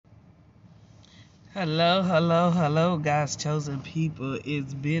Hello, hello, hello, God's chosen people.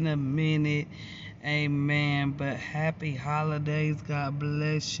 It's been a minute, amen. But happy holidays, God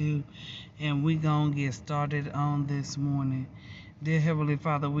bless you. And we gonna get started on this morning. Dear Heavenly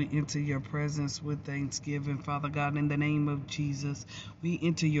Father, we enter your presence with thanksgiving. Father God, in the name of Jesus, we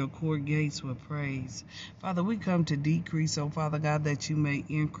enter your court gates with praise. Father, we come to decrease, oh Father God, that you may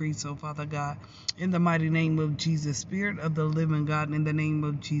increase, oh Father God. In the mighty name of Jesus, Spirit of the living God, in the name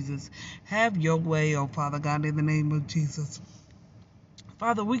of Jesus, have your way, oh Father God, in the name of Jesus.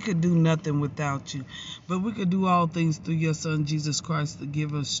 Father, we could do nothing without you, but we could do all things through your Son, Jesus Christ, to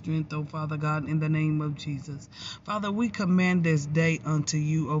give us strength, oh Father God, in the name of Jesus. Father, we command this day unto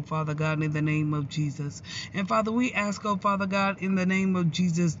you, oh Father God, in the name of Jesus. And Father, we ask, oh Father God, in the name of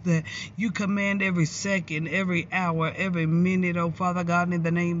Jesus, that you command every second, every hour, every minute, oh Father God, in the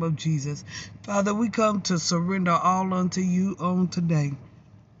name of Jesus. Father, we come to surrender all unto you on today.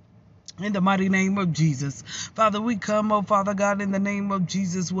 In the mighty name of Jesus. Father, we come, oh Father God, in the name of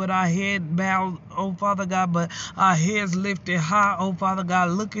Jesus, with our head bowed, oh Father God, but our heads lifted high, oh Father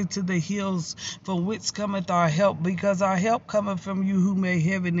God, looking to the hills from which cometh our help, because our help cometh from you who made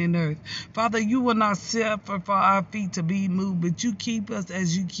heaven and earth. Father, you will not suffer for our feet to be moved, but you keep us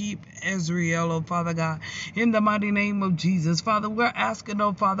as you keep Israel, oh Father God, in the mighty name of Jesus. Father, we're asking,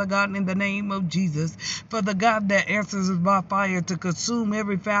 oh Father God, in the name of Jesus, for the God that answers by fire to consume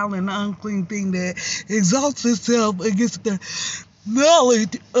every foul and unclean thing that exalts itself against the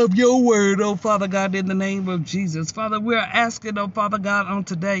knowledge of your word, oh Father God, in the name of Jesus. Father, we're asking, oh Father God, on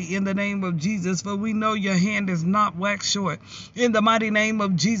today, in the name of Jesus, for we know your hand is not waxed short. In the mighty name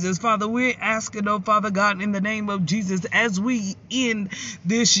of Jesus, Father, we're asking, oh Father God, in the name of Jesus, as we end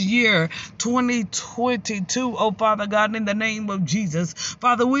this year, 2022, oh Father God, in the name of Jesus.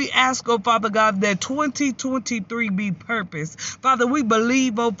 Father, we ask, oh Father God, that 2023 be purpose. Father, we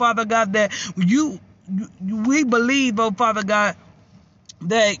believe, oh Father God, that we believe, oh Father God,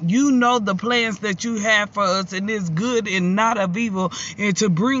 that you know the plans that you have for us, and it's good and not of evil, and to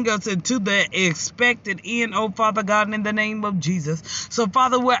bring us into the expected end, oh Father God, in the name of Jesus. So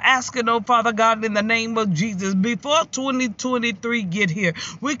Father, we're asking, oh Father God, in the name of Jesus, before 2023 get here,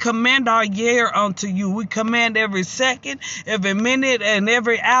 we command our year unto you. We command every second, every minute, and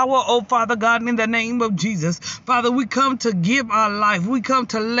every hour, oh Father God, in the name of Jesus. Father, we come to give our life. We come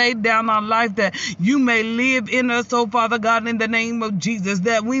to lay down our life that you may live in us, oh Father God, in the name of Jesus,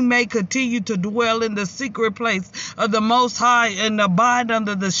 that we may continue to dwell in the secret place of the Most High and abide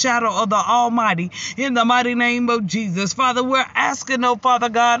under the shadow of the Almighty, in the mighty name of Jesus. Father, we're asking, oh Father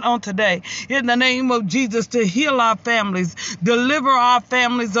God, on today, in the name of Jesus, to heal our families, deliver our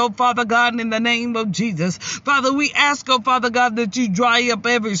families, oh Father God, in the name of Jesus. Father, we ask, oh Father God, that you dry up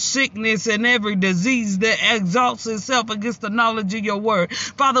every sickness and every disease that exalts itself against the knowledge of your word.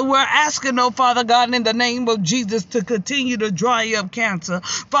 Father, we're asking, oh Father God, in the name of Jesus, to continue to dry up cancer.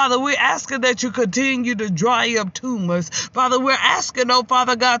 Father, we're asking that you continue to dry up tumors. Father, we're asking, oh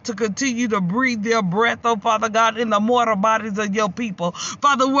Father God, to continue to breathe your breath, oh Father God, in the mortal bodies of your people.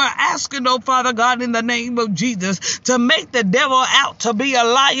 Father, we're asking, oh Father God, in the name of Jesus, to make the devil out to be a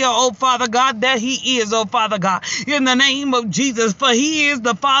liar, oh Father God, that he is, oh Father God, in the name of Jesus, for he is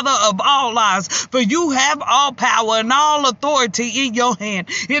the Father of all lies, for you have all power and all authority in your hand,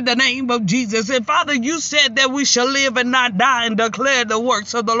 in the name of Jesus. And Father, you said that we shall live and not die and declare the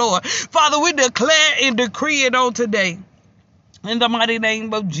works of the Lord. Father, we declare and decree it on today, in the mighty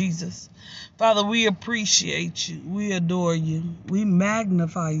name of Jesus. Father, we appreciate you. We adore you. We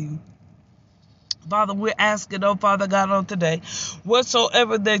magnify you. Father, we're asking, oh Father God, on today,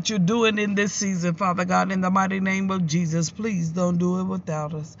 whatsoever that you're doing in this season, Father God, in the mighty name of Jesus, please don't do it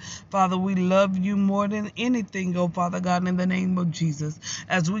without us. Father, we love you more than anything, oh Father God, in the name of Jesus.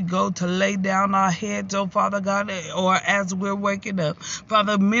 As we go to lay down our heads, oh Father God, or as we're waking up,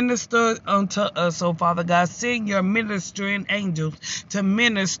 Father, minister unto us, oh Father God. Send your ministering angels to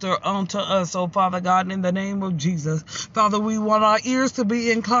minister unto us, oh Father God, in the name of Jesus. Father, we want our ears to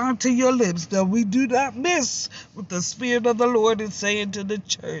be inclined to your lips, that we do not miss what the Spirit of the Lord is saying to the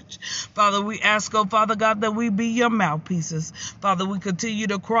church. Father, we ask, oh Father God, that we be your mouthpieces. Father, we continue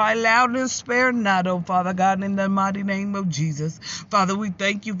to cry loud and spare not, oh Father God, in the mighty name of Jesus. Father, we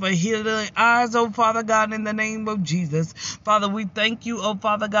thank you for healing eyes, oh Father God, in the name of Jesus. Father, we thank you, oh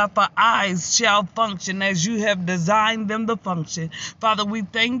Father God, for eyes shall function as you have designed them to function. Father, we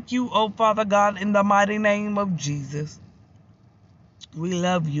thank you, oh Father God, in the mighty name of Jesus. We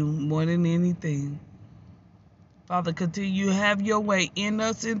love you more than anything. Father, continue to have your way in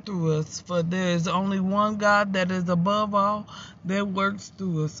us and through us, for there is only one God that is above all, that works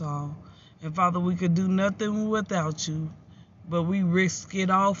through us all. And Father, we could do nothing without you. but we risk it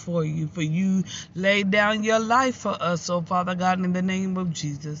all for you. For you laid down your life for us, oh Father God, in the name of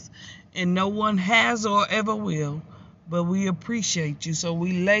Jesus. And no one has or ever will, but we appreciate you. So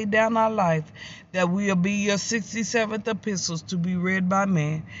we lay down our life that we'll be your 67th epistles to be read by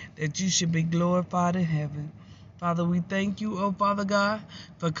man, that you should be glorified in heaven. Father, we thank you, oh Father God,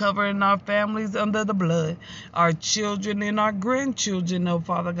 for covering our families under the blood, our children and our grandchildren, oh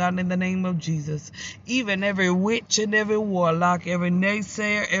Father God, in the name of Jesus. Even every witch and every warlock, every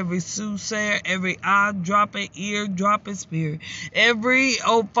naysayer, every soothsayer, every eye-dropping, ear-dropping spirit, every,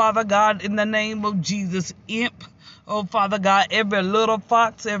 oh Father God, in the name of Jesus, imp, oh, Father God, every little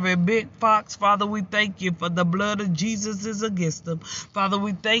fox, every big fox, Father, we thank you for the blood of Jesus is against them. Father,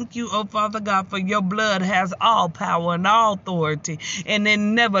 we thank you, oh, Father God, for your blood has all power and all authority, and it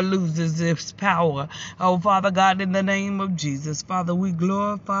never loses its power. Oh, Father God, in the name of Jesus, Father, we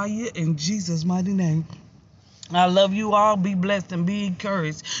glorify you in Jesus' mighty name. I love you all. Be blessed and be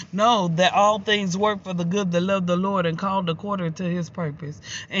encouraged. Know that all things work for the good that love the Lord and called according to his purpose.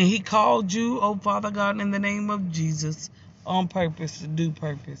 And he called you, oh Father God, in the name of Jesus, on purpose to do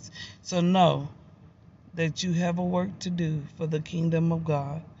purpose. So know that you have a work to do for the kingdom of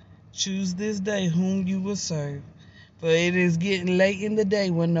God. Choose this day whom you will serve, for it is getting late in the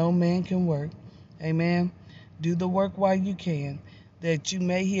day when no man can work. Amen. Do the work while you can, that you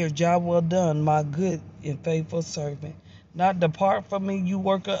may hear, job well done, my good and faithful servant. Not depart from me, you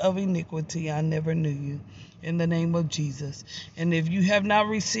worker of iniquity, I never knew you. In the name of Jesus. And if you have not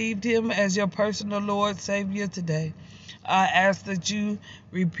received him as your personal Lord, Savior today, I ask that you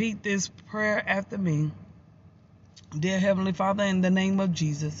repeat this prayer after me. Dear Heavenly Father, in the name of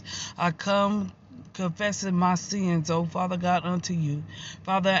Jesus, I come confessing my sins, oh Father God, unto you.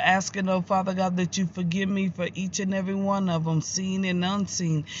 Father, asking, oh Father God, that you forgive me for each and every one of them, seen and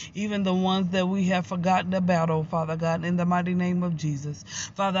unseen, even the ones that we have forgotten about, oh Father God, in the mighty name of Jesus.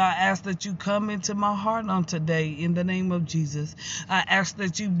 Father, I ask that you come into my heart on today, in the name of Jesus. I ask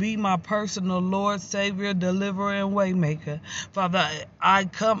that you be my personal Lord, Savior, deliverer, and waymaker. Father, I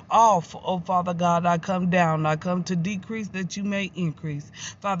come off, oh Father God, I come down, I come to decrease that you may increase.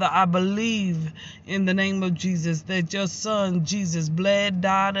 Father, I believe in the name of Jesus that your son Jesus bled,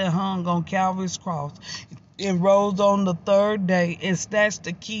 died, and hung on Calvary's cross and rose on the third day and snatched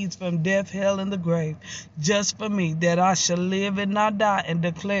the keys from death, hell, and the grave, just for me, that I shall live and not die and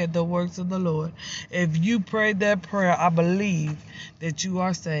declare the works of the Lord. If you pray that prayer, I believe that you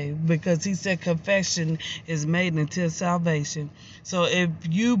are saved, because he said confession is made until salvation. So if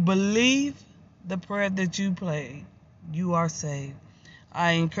you believe the prayer that you pray, you are saved.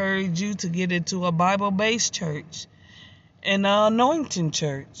 I encourage you to get into a Bible-based church and an anointing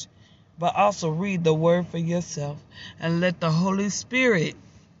church, but also read the word for yourself and let the Holy Spirit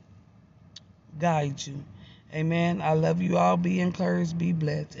guide you. Amen. I love you all. Be encouraged, be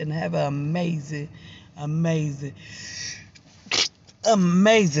blessed, and have an amazing, amazing,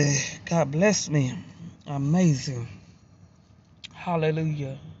 God bless me. Amazing.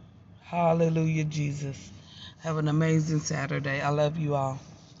 Hallelujah. Hallelujah, Jesus. Have an amazing Saturday. I love you all.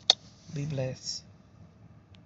 Be blessed.